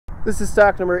This is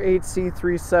stock number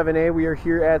 8C37A. We are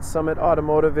here at Summit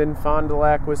Automotive in Fond du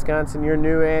Lac, Wisconsin, your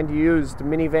new and used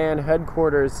minivan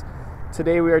headquarters.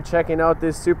 Today we are checking out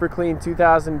this super clean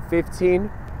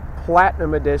 2015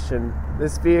 Platinum Edition.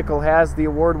 This vehicle has the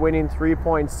award-winning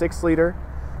 3.6 liter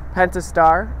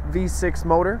Pentastar V6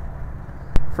 motor.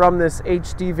 From this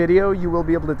HD video, you will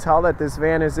be able to tell that this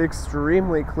van is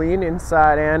extremely clean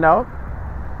inside and out.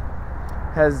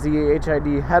 Has the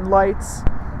HID headlights.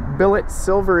 Billet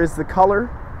silver is the color.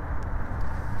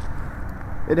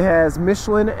 It has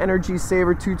Michelin Energy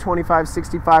Saver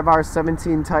 225/65R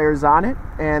 17 tires on it,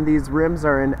 and these rims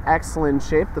are in excellent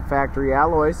shape, the factory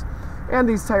alloys, and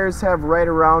these tires have right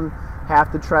around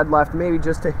half the tread left, maybe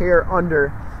just a hair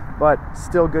under, but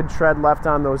still good tread left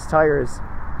on those tires.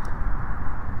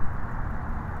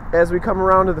 As we come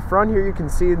around to the front here, you can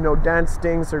see no dents,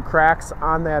 dings, or cracks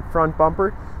on that front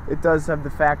bumper. It does have the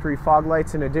factory fog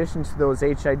lights in addition to those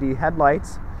HID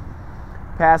headlights.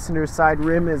 Passenger side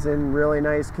rim is in really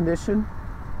nice condition.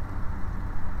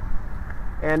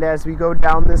 And as we go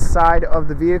down this side of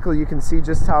the vehicle, you can see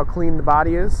just how clean the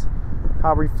body is,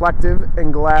 how reflective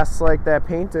and glass-like that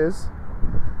paint is.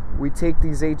 We take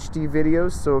these HD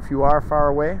videos, so if you are far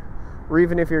away, or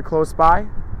even if you're close by,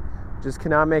 just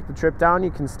cannot make the trip down,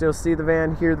 you can still see the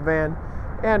van, hear the van,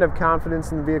 and have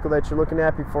confidence in the vehicle that you're looking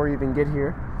at before you even get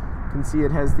here. You can see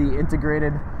it has the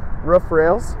integrated roof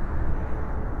rails.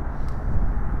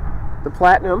 The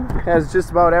Platinum has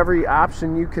just about every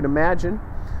option you can imagine.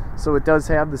 So it does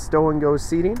have the Stow-N-Go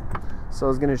seating. So I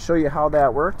was going to show you how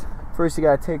that worked. First you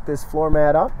got to take this floor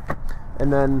mat up,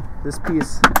 and then this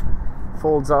piece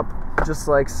folds up just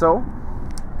like so.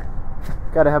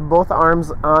 Got to have both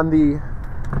arms on the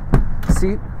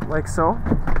seat like so,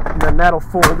 and then that'll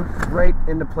fold right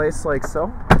into place like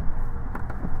so.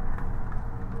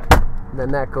 And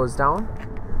then that goes down.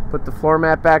 Put the floor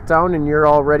mat back down and you're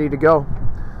all ready to go.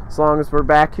 As long as we're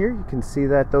back here, you can see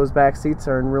that those back seats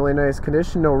are in really nice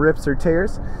condition, no rips or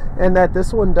tears, and that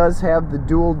this one does have the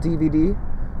dual DVD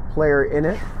player in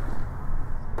it.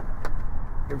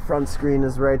 Your front screen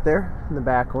is right there, and the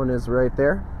back one is right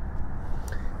there.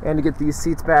 And to get these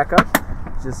seats back up,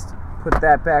 just put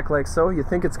that back like so. You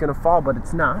think it's going to fall, but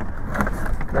it's not.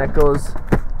 That goes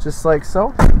just like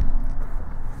so.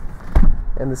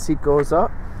 And the seat goes up.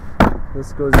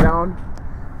 This goes down.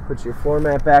 Put your floor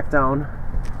mat back down,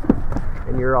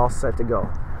 and you're all set to go.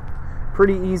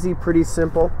 Pretty easy, pretty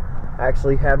simple. I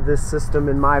actually have this system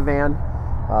in my van.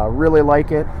 Really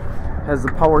like it. Has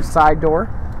the power side door.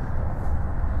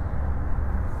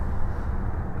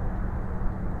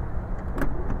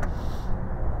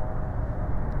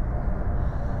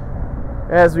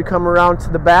 As we come around to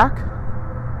the back,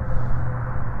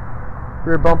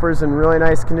 rear bumper's in really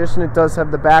nice condition. It does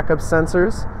have the backup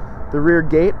sensors. The rear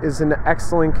gate is in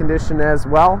excellent condition as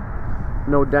well.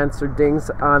 No dents or dings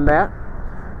on that.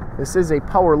 This is a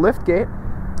power lift gate,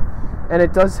 and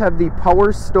it does have the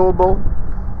power stowable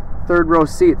third row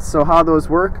seats. So how those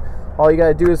work, all you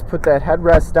gotta do is put that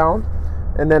headrest down,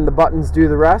 and then the buttons do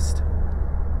the rest.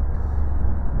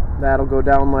 That'll go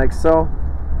down like so,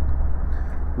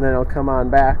 and then it'll come on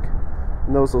back,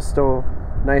 and those will stow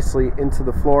nicely into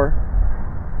the floor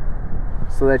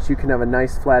so that you can have a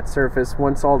nice flat surface.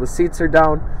 Once all the seats are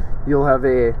down, you'll have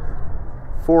a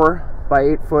 4 by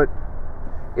 8 foot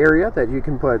area that you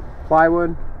can put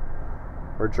plywood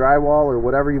or drywall or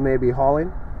whatever you may be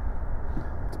hauling.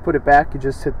 To put it back, you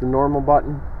just hit the normal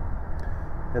button,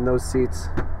 and those seats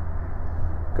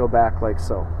go back like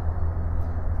so,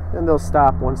 and they'll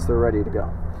stop once they're ready to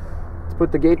go. To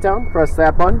put the gate down, press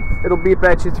that button. It'll beep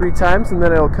at you 3 times, and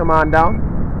then it'll come on down.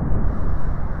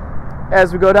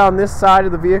 As we go down this side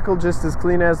of the vehicle, just as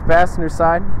clean as the passenger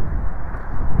side.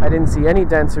 I didn't see any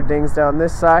dents or dings down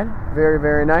this side. Very,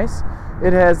 very nice.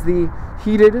 It has the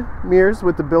heated mirrors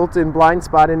with the built-in blind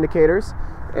spot indicators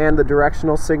and the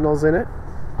directional signals in it.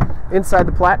 Inside,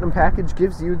 the Platinum package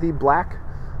gives you the black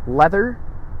leather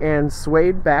and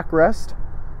suede backrest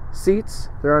seats.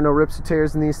 There are no rips or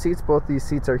tears in these seats. Both these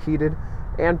seats are heated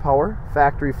and power.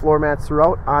 Factory floor mats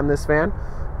throughout on this van.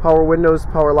 Power windows,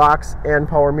 power locks, and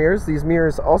power mirrors. These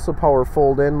mirrors also power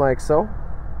fold in like so.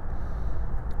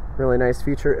 Really nice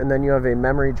feature. And then you have a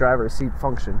memory driver seat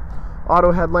function.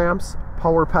 Auto headlamps,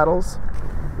 power pedals.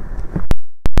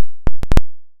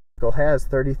 It has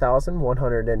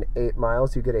 30,108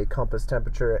 miles. You get a compass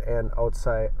temperature and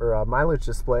outside or mileage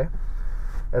display,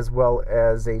 as well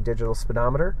as a digital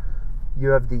speedometer. You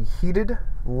have the heated,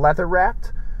 leather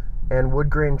wrapped, and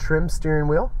wood grain trim steering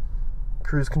wheel.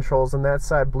 Cruise controls on that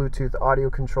side, Bluetooth audio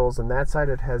controls on that side.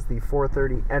 It has the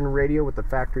 430N radio with the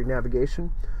factory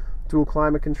navigation, dual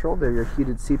climate control. They're your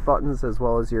heated seat buttons as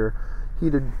well as your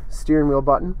heated steering wheel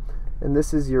button. And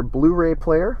this is your Bluray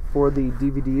player for the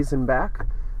DVDs in back,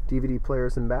 DVD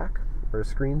players in back, or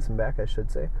screens in back, I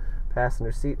should say.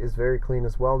 Passenger seat is very clean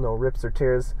as well, no rips or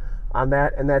tears on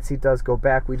that, and that seat does go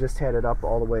back. We just had it up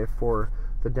all the way for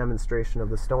the demonstration of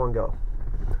the Stow-N-Go.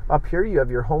 Up here you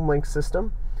have your Homelink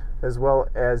system, as well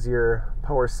as your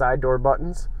power side door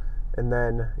buttons, and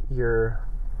then your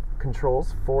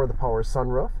controls for the power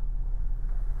sunroof.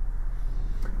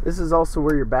 This is also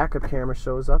where your backup camera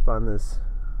shows up on this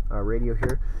radio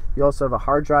here. You also have a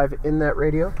hard drive in that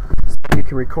radio, so you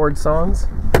can record songs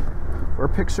or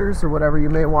pictures or whatever you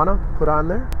may want to put on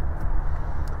there.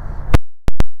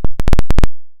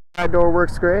 Side door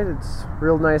works great. It's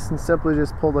real nice and simple. You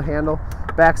just pull the handle.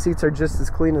 Back seats are just as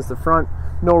clean as the front.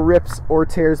 No rips or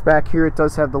tears back here. It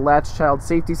does have the Latch child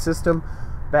safety system.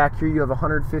 Back here you have a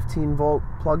 115 volt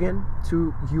plug-in,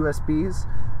 2 USBs,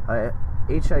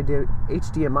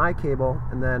 HDMI cable,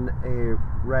 and then a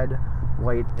red,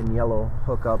 white, and yellow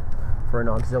hookup for an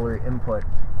auxiliary input.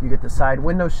 You get the side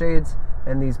window shades,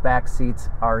 and these back seats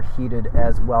are heated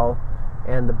as well,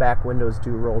 and the back windows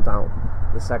do roll down,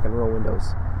 the second row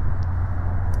windows.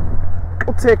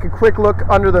 We'll take a quick look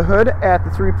under the hood at the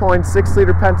 3.6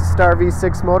 liter Pentastar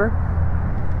V6 motor.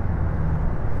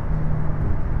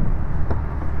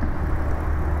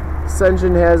 This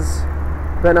engine has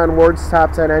been on Ward's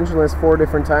top 10 engine list 4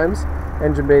 different times.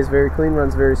 Engine bay is very clean,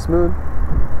 runs very smooth.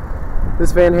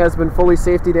 This van has been fully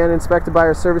safetied and inspected by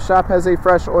our service shop, has a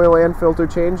fresh oil and filter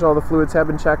change. All the fluids have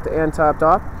been checked and topped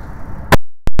off.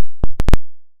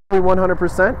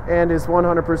 100% and is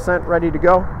 100% ready to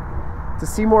go. To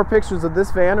see more pictures of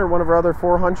this van or one of our other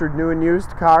 400 new and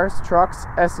used cars, trucks,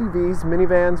 SUVs,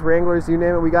 minivans, Wranglers, you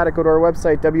name it, we got it. Go to our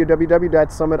website,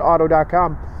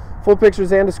 www.summitauto.com. Full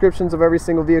pictures and descriptions of every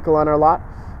single vehicle on our lot.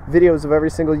 Videos of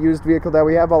every single used vehicle that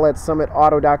we have, all at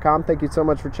summitauto.com. Thank you so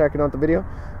much for checking out the video.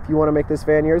 If you want to make this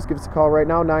van yours, give us a call right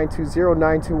now,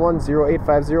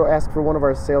 920-921-0850. Ask for one of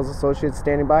our sales associates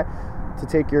standing by to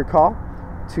take your call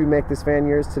to make this van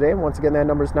yours today. Once again, that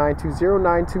number is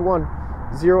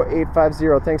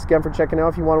 920-921-0850. Thanks again for checking out.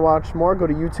 If you want to watch more, go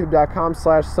to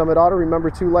youtube.com/summitauto. Remember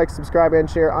to like, subscribe, and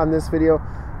share on this video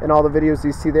and all the videos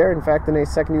you see there. In fact, in a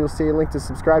second you will see a link to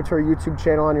subscribe to our YouTube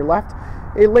channel on your left,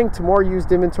 a link to more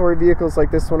used inventory vehicles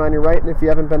like this one on your right, and if you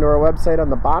haven't been to our website,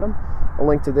 on the bottom, a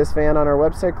link to this van on our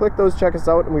website. Click those, check us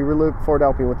out, and we really look forward to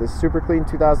helping you with this super clean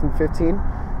 2015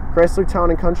 Chrysler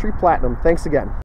Town & Country Platinum. Thanks again.